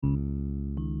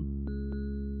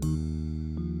The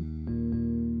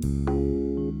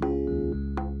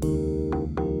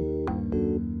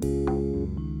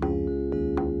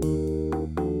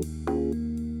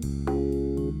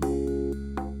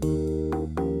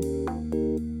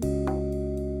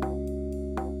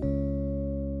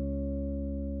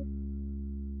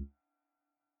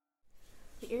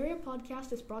Area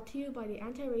Podcast is brought to you by the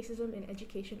Anti-Racism in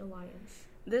Education Alliance.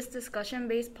 This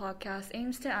discussion-based podcast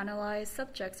aims to analyze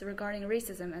subjects regarding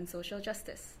racism and social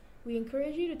justice. We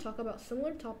encourage you to talk about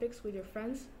similar topics with your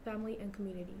friends, family, and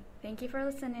community. Thank you for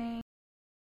listening.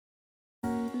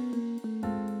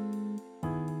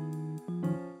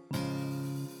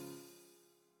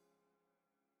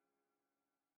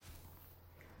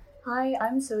 Hi,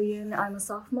 I'm Soyun. I'm a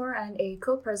sophomore and a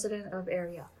co-president of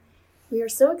Area. We are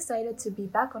so excited to be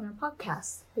back on our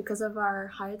podcast. Because of our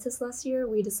hiatus last year,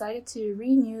 we decided to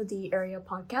renew the Area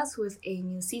podcast with a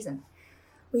new season.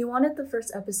 We wanted the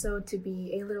first episode to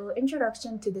be a little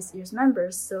introduction to this year's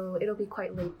members, so it'll be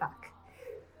quite laid back.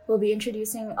 We'll be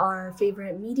introducing our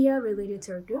favorite media related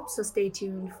to our group, so stay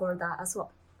tuned for that as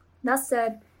well. That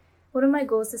said, one of my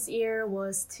goals this year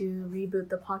was to reboot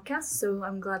the podcast, so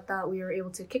I'm glad that we were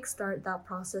able to kickstart that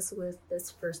process with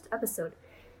this first episode.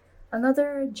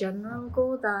 Another general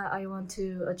goal that I want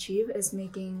to achieve is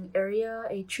making Area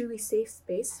a truly safe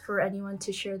space for anyone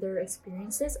to share their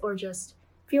experiences or just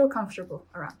feel comfortable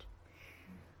around.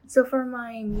 So for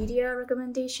my media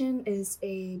recommendation is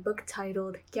a book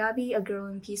titled Gabby, A Girl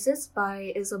in Pieces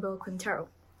by Isabel Quintero.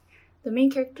 The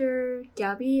main character,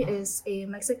 Gabby, is a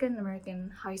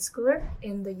Mexican-American high schooler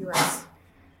in the US.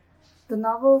 The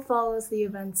novel follows the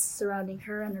events surrounding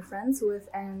her and her friends with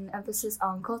an emphasis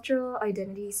on cultural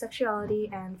identity, sexuality,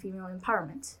 and female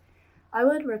empowerment. I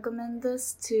would recommend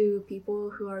this to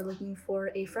people who are looking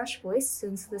for a fresh voice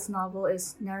since this novel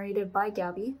is narrated by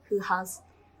Gabby, who has,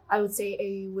 I would say,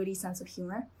 a witty sense of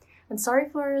humor. And sorry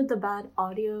for the bad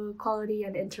audio quality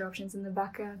and interruptions in the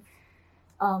background.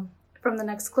 From the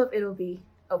next clip, it'll be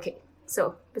okay.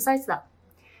 So, besides that,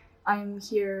 I'm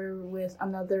here with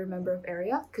another member of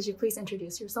Area. Could you please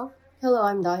introduce yourself? Hello,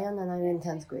 I'm Diane and I'm in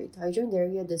 10th grade. I joined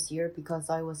Area this year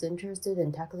because I was interested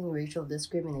in tackling racial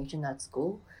discrimination at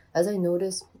school, as I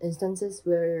noticed instances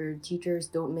where teachers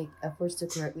don't make efforts to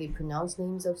correctly pronounce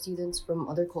names of students from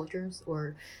other cultures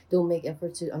or don't make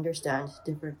efforts to understand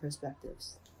different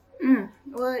perspectives. Do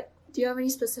you have any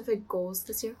specific goals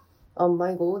this year?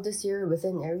 My goal this year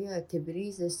within Area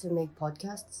activities is to make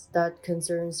podcasts that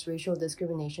concerns racial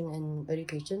discrimination in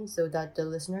education so that the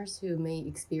listeners who may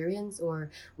experience or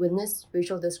witness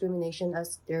racial discrimination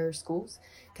at their schools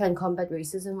can combat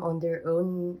racism on their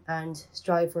own and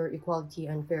strive for equality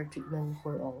and fair treatment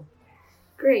for all.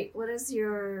 Great. What is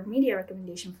your media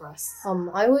recommendation for us?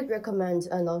 I would recommend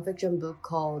a nonfiction book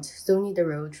called Stony the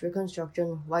Road,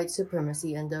 Reconstruction, White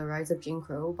Supremacy, and the Rise of Jim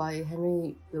Crow by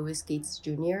Henry Louis Gates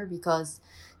Jr. because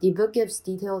the book gives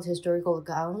detailed historical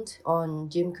account on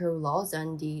Jim Crow laws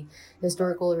and the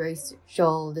historical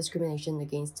racial discrimination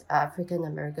against African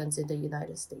Americans in the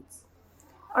United States.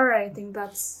 All right, I think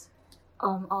that's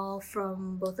all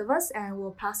from both of us, and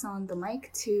we'll pass on the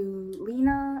mic to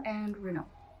Lena and Bruno.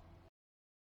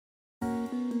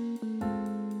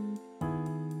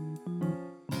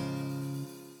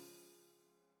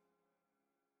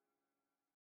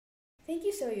 Thank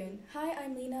you, Soyun. Hi,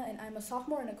 I'm Lena, and I'm a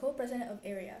sophomore and a co-president of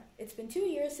Area. It's been 2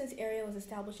 years since Area was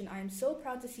established, and I am so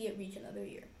proud to see it reach another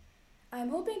year. I am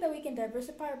hoping that we can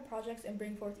diversify our projects and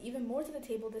bring forth even more to the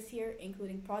table this year,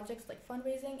 including projects like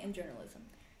fundraising and journalism.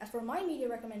 As for my media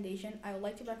recommendation, I would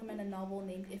like to recommend a novel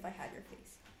named If I Had Your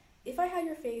Face. If I Had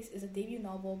Your Face is a debut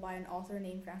novel by an author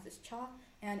named Frances Cha,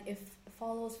 and it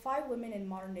follows 5 women in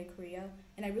modern-day Korea,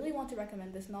 and I really want to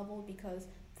recommend this novel because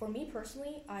for me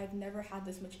personally, I've never had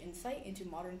this much insight into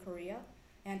modern Korea,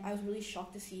 and I was really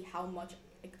shocked to see how much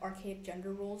archaic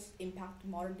gender roles impact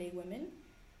modern-day women.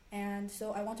 And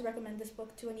so I want to recommend this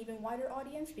book to an even wider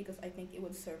audience because I think it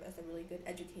would serve as a really good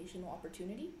educational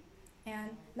opportunity. And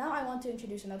now I want to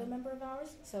introduce another member of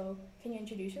ours, so can you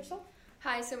introduce yourself?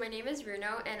 Hi, so my name is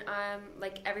Bruno, and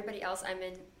like everybody else, I'm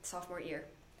in sophomore year.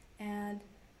 And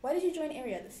why did you join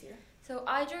Area this year? So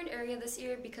I joined Area this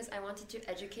year because I wanted to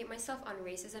educate myself on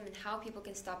racism and how people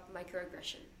can stop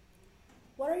microaggression.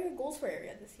 What are your goals for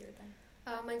Area this year then?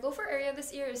 My goal for Area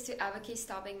this year is to advocate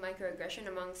stopping microaggression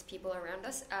amongst people around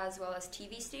us, as well as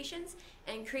TV stations,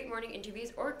 and create morning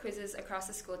interviews or quizzes across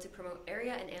the school to promote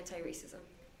Area and anti-racism.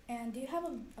 And do you have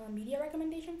a media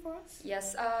recommendation for us?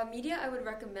 Yes, media I would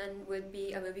recommend would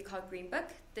be a movie called Green Book.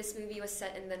 This movie was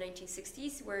set in the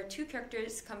 1960s where two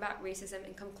characters combat racism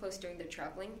and come close during their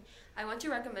traveling. I want to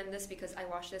recommend this because I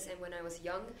watched this when I was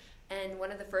young and one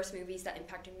of the first movies that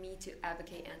impacted me to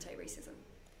advocate anti-racism.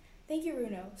 Thank you,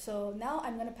 Runo. So now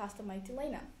I'm going to pass the mic to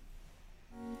Lena.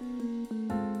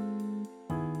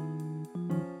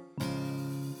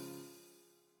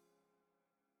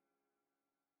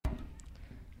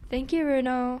 Thank you,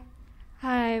 Runo.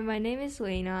 Hi, my name is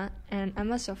Lena, and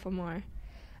I'm a sophomore.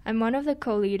 I'm one of the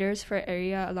co-leaders for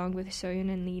Area along with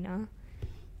Soyun and Lena.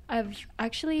 I've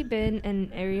actually been in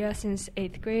Area since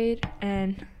 8th grade,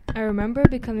 and I remember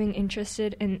becoming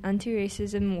interested in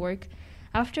anti-racism work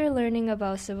after learning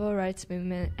about civil rights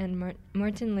movement and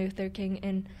Martin Luther King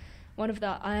in one of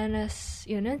the INS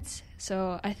units,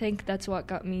 so I think that's what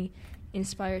got me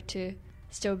inspired to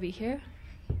still be here.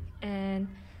 And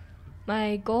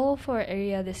my goal for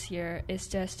Area this year is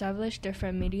to establish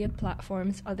different media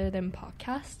platforms other than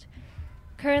podcast.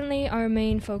 Currently, our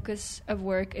main focus of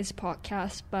work is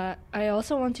podcast, but I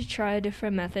also want to try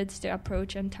different methods to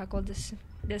approach and tackle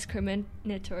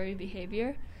discriminatory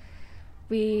behavior.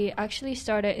 We actually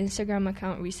started an Instagram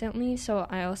account recently, so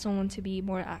I also want to be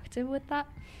more active with that.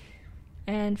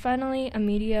 And finally, a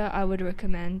media I would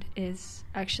recommend is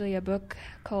actually a book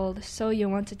called So You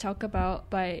Want to Talk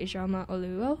About by Ijama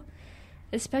Oluo.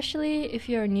 Especially if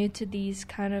you're new to these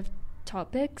kind of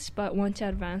topics but want to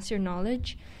advance your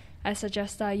knowledge, I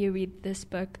suggest that you read this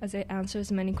book as it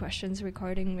answers many questions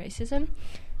regarding racism.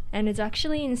 And it's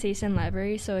actually in Seisen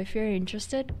Library, so if you're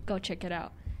interested, go check it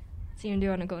out. Sian, do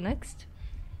you want to go next?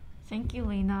 Thank you,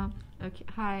 Lena. Okay,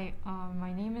 hi,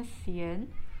 my name is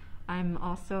Sian. I'm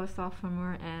also a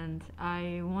sophomore, and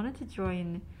I wanted to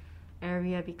join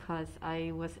Area because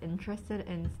I was interested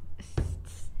in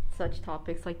such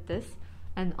topics like this,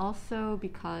 and also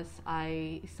because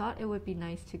I thought it would be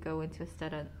nice to go into a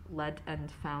student-led and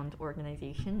found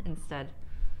organization instead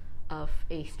of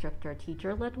a stricter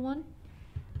teacher-led one.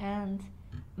 And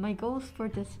my goals for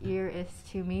this year is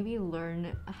to maybe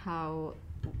learn how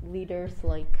leaders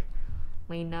like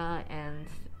Lena and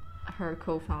her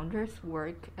co-founders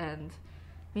work, and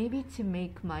maybe to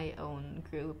make my own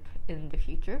group in the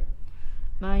future.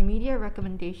 My media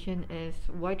recommendation is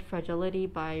White Fragility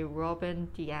by Robin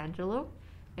DiAngelo.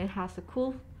 It has a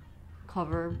cool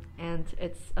cover and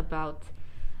it's about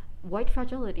white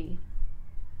fragility.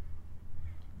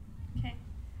 Okay.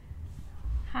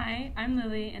 Hi, I'm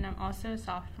Lily and I'm also a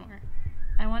sophomore.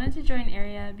 I wanted to join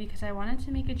Area because I wanted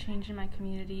to make a change in my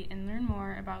community and learn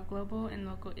more about global and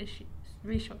local issues,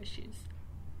 racial issues.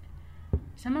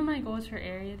 Some of my goals for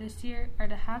Area this year are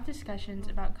to have discussions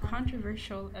about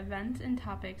controversial events and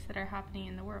topics that are happening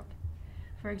in the world.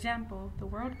 For example, the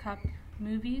World Cup,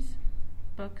 movies,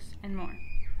 books, and more.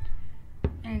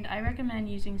 And I recommend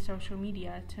using social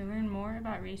media to learn more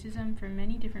about racism from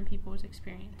many different people's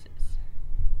experiences.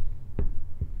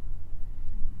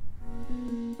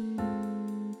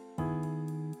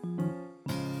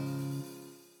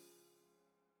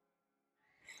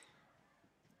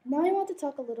 Now I want to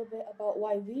talk a little bit about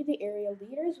why we, the Area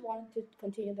leaders, wanted to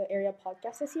continue the Area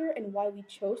podcast this year and why we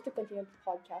chose to continue the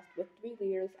podcast with 3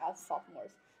 leaders as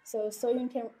sophomores. So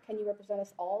Soyun, can you represent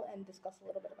us all and discuss a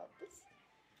little bit about this?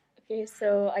 Okay,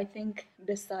 so I think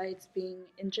besides being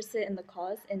interested in the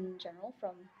cause in general,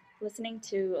 from listening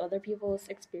to other people's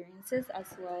experiences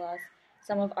as well as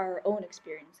some of our own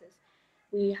experiences,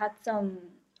 we had some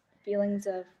feelings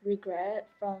of regret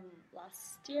from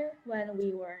last year when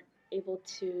we weren't able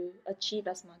to achieve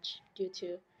as much due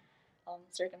to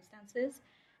circumstances,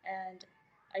 and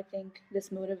I think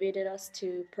this motivated us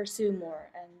to pursue more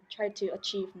and try to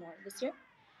achieve more this year.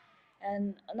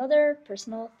 And another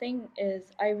personal thing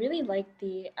is I really like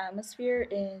the atmosphere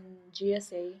in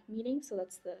GSA meetings, so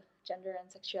that's the Gender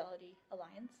and Sexuality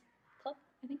Alliance Club,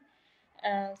 I think.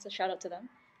 So shout out to them.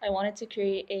 I wanted to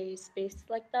create a space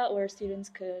like that where students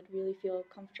could really feel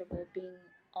comfortable being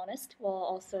honest while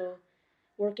also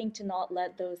working to not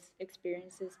let those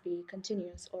experiences be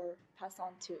continuous or pass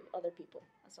on to other people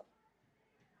as well.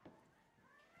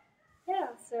 Yeah,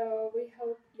 so we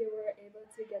hope you were able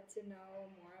to get to know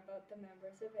more about the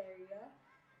members of Area.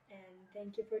 And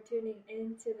thank you for tuning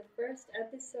in to the first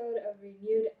episode of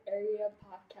Renewed Area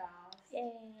Podcast.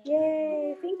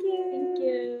 Yay! Thank you! Thank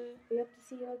you! We hope to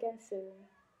see you again soon.